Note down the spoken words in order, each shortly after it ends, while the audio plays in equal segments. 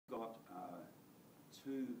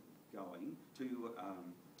two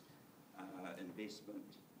investment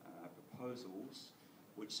proposals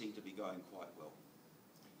which seem to be going quite well.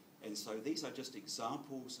 And so these are just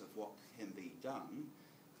examples of what can be done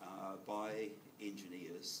by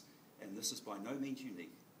engineers, and this is by no means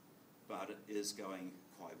unique, but it is going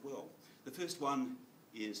quite well. The first one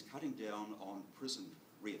is cutting down on prison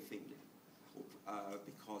reoffending,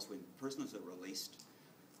 because when prisoners are released,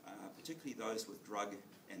 particularly those with drug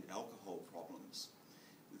and alcohol problems,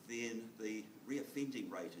 then the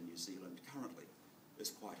reoffending rate in New Zealand currently is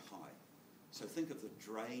quite high. So think of the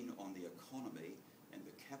drain on the economy and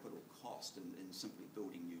the capital cost in simply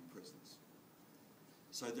building new prisons.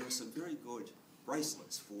 So there are some very good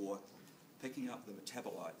bracelets for picking up the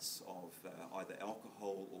metabolites of either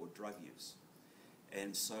alcohol or drug use.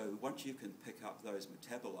 And so once you can pick up those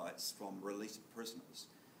metabolites from released prisoners,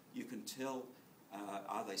 you can tell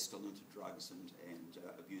are they still into drugs and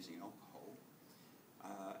abusing alcohol,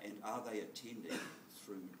 and are they attending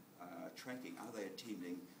through tracking, are they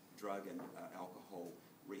attending drug and alcohol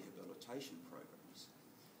rehabilitation programs?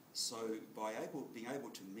 So by being able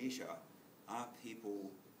to measure, are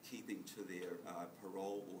people keeping to their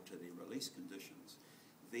parole or to their release conditions,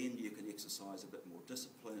 then you can exercise a bit more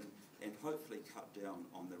discipline and hopefully cut down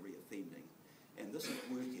on the reoffending. And this is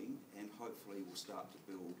working, and hopefully will start to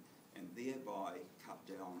build and thereby cut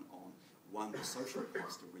down on, one, the social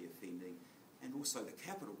cost of reoffending, and also the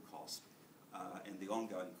capital cost and the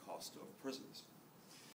ongoing cost of prisons.